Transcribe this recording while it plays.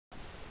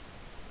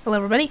Hello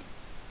everybody,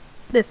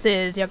 this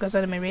is Yoko's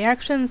Anime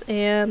Reactions,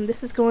 and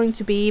this is going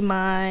to be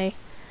my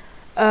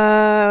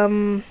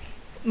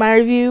my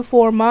review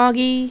for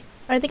Magi.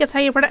 I think that's how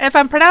you pronounce. If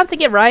I'm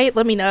pronouncing it right,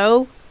 let me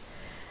know.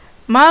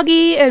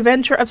 Magi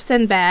Adventure of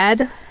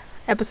Sinbad,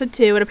 episode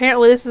 2, and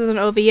apparently this is an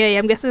OVA.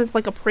 I'm guessing it's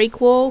like a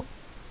prequel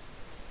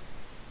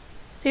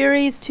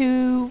series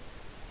to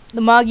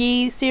the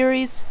Magi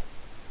series.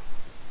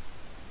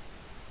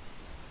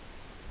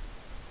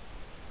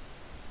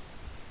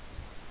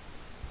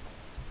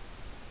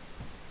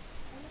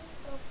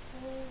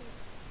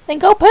 Then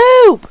go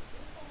poop!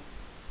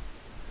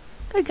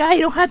 Good God,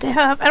 you don't have to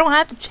have, I don't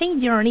have to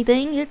change you or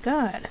anything. Good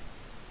God.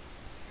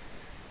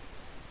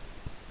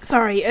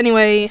 Sorry,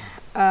 anyway,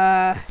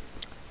 at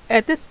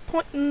this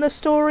point in the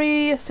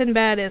story,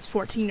 Sinbad is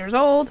 14 years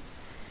old,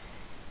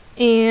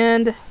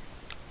 and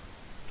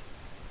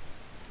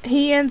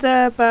he ends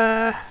up,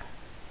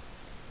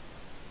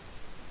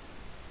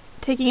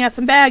 taking out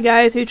some bad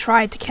guys who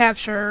tried to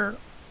capture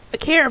a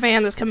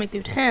caravan that's coming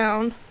through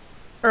town,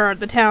 or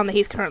the town that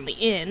he's currently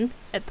in,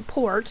 at the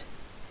port,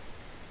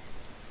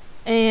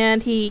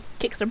 and he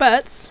kicks their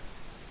butts,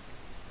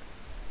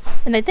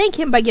 and they thank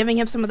him by giving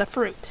him some of the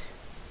fruit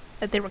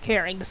that they were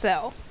carrying to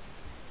sell.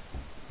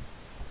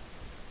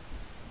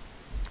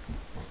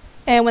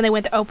 And when they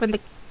went to open the,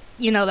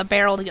 the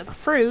barrel to get the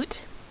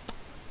fruit,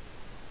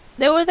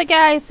 there was a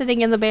guy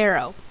sitting in the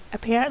barrel.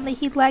 Apparently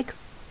he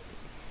likes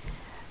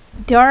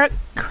dark,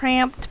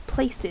 cramped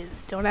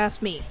places. Don't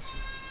ask me.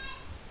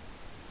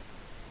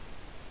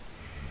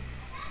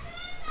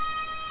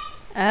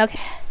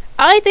 Okay.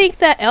 I think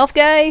that elf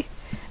guy,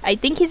 I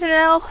think he's an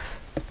elf.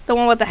 The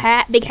one with the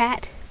hat, big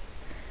hat.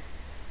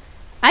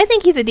 I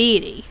think he's a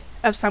deity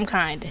of some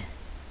kind.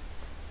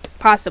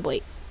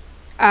 Possibly.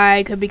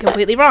 I could be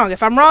completely wrong.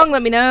 If I'm wrong,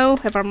 let me know.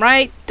 If I'm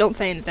right, don't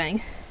say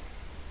anything.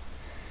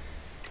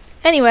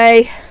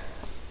 Anyway.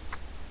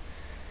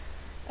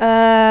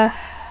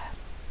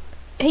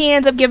 He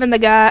ends up giving the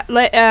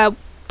guy,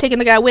 taking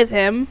the guy with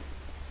him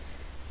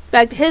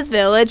back to his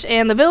village,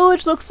 and the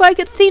village looks like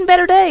it's seen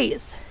better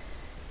days.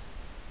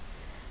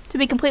 To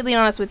be completely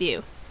honest with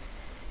you,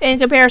 in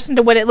comparison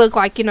to what it looked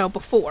like,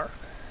 before.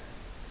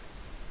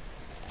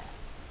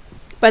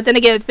 But then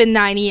again, it's been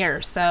 9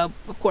 years, so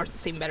of course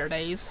it's seen better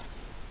days.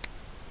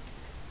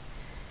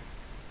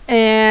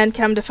 And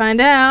come to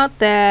find out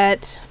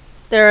that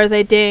there is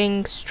a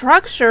dang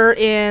structure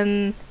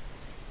in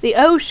the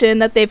ocean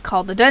that they've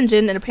called the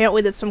dungeon, and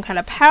apparently there's some kind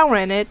of power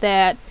in it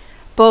that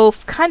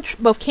both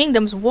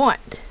kingdoms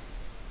want.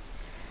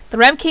 The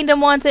Rem Kingdom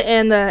wants it,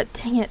 and the,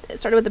 dang it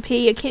started with a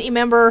P, I can't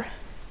remember.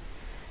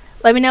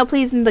 Let me know,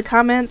 please, in the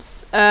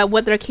comments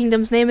what their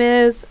kingdom's name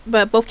is.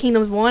 But both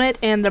kingdoms want it,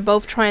 and they're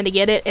both trying to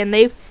get it. And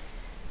they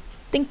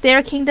think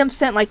their kingdom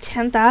sent like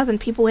 10,000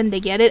 people in to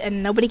get it,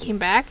 and nobody came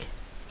back.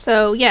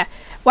 So, yeah.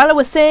 What I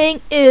was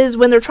saying is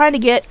when they're trying to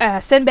get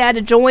Sinbad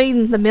to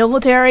join the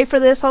military for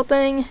this whole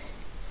thing,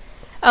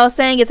 I was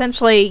saying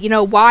essentially,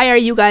 why are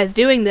you guys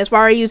doing this?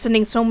 Why are you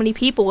sending so many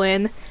people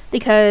in?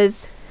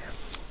 Because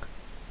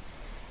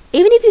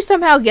even if you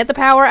somehow get the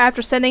power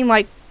after sending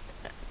like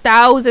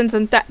thousands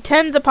and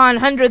tens upon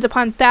hundreds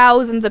upon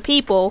thousands of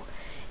people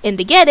in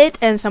to get it,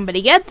 and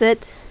somebody gets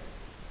it,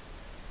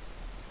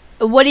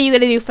 what are you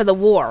going to do for the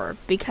war?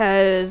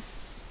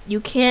 Because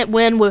you can't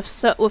win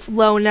with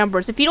low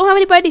numbers. If you don't have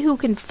anybody who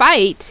can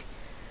fight,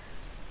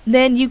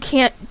 then you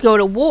can't go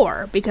to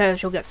war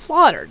because you'll get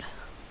slaughtered.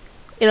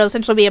 It'll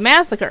essentially be a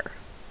massacre.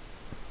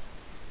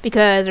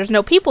 Because there's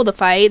no people to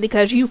fight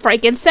because you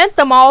freaking sent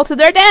them all to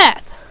their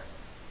death.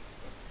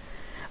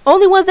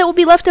 Only ones that will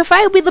be left to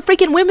fight will be the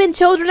freaking women,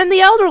 children, and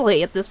the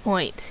elderly at this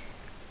point.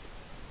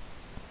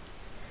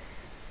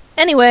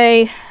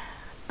 Anyway,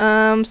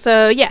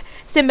 so yeah,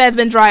 Sinbad's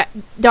been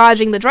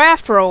dodging the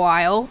draft for a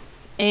while,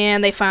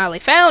 and they finally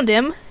found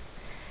him,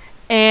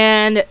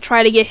 and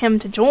try to get him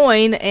to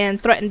join,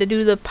 and threaten to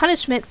do the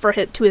punishment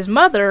to his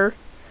mother,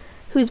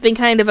 who's been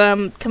kind of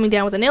coming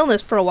down with an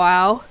illness for a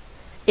while,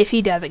 if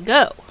he doesn't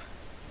go.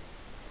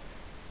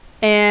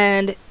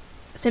 And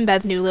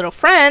Sinbad's new little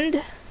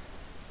friend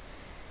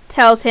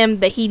tells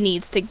him that he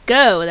needs to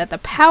go, that the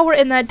power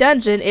in that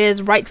dungeon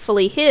is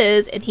rightfully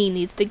his, and he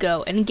needs to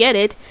go and get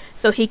it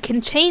so he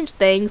can change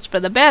things for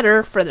the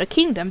better for their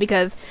kingdom,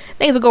 because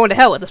things are going to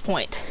hell at this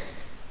point.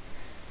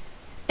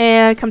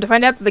 And come to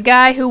find out that the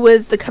guy who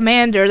was the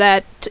commander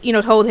that,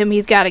 told him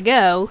he's got to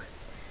go,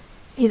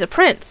 he's a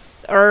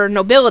prince, or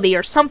nobility,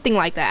 or something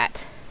like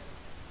that.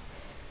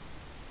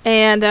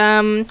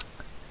 And,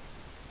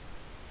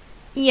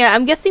 yeah,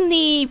 I'm guessing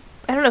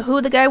I don't know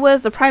who the guy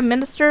was, the prime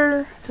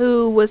minister,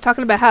 who was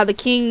talking about how the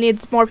king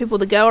needs more people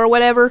to go or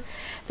whatever.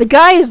 The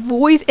guy's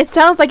voice, it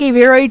sounds like a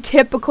very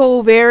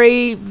typical,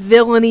 very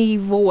villainy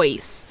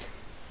voice.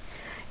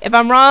 If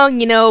I'm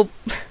wrong,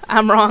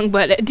 I'm wrong,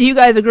 but do you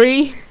guys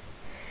agree?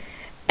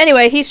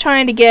 Anyway, he's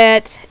trying to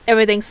get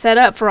everything set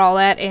up for all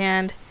that,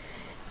 and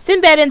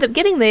Sinbad ends up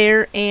getting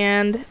there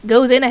and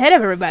goes in ahead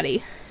of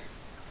everybody.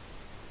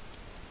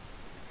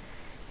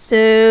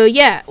 So,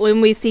 yeah,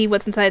 when we see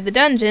what's inside the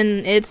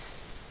dungeon,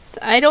 it's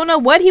because I don't know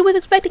what he was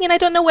expecting and I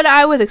don't know what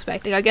I was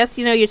expecting. I guess,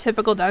 you know, your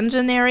typical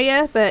dungeon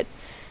area, but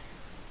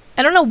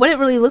I don't know what it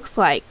really looks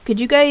like. Could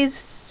you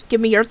guys give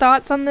me your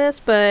thoughts on this?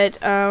 But,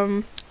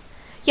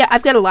 yeah,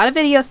 I've got a lot of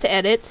videos to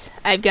edit.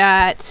 I've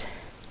got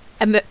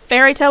a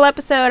fairy tale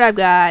episode. I've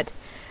got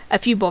a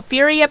few Bull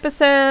Fury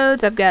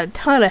episodes. I've got a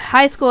ton of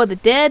High School of the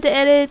Dead to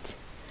edit.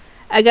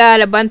 I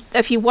got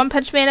a few One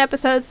Punch Man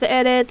episodes to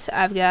edit.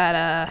 I've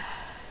got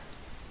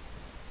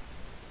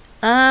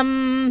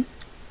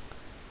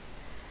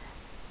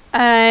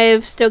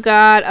I've still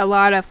got a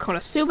lot of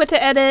Konosuba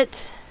to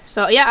edit.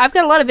 So yeah, I've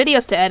got a lot of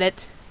videos to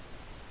edit.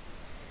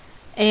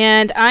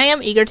 And I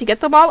am eager to get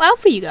them all out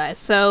for you guys.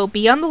 So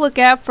be on the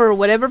lookout for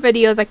whatever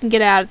videos I can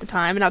get out at the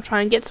time, and I'll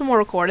try and get some more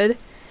recorded.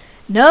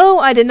 No,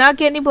 I did not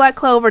get any Black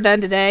Clover done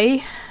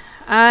today.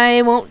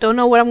 I don't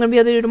know what I'm going to be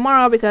able to do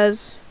tomorrow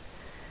because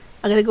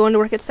I gotta go into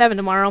work at 7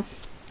 tomorrow.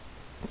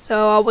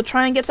 So I will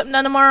try and get something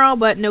done tomorrow,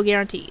 but no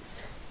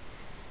guarantees.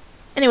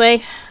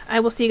 Anyway, I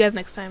will see you guys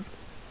next time.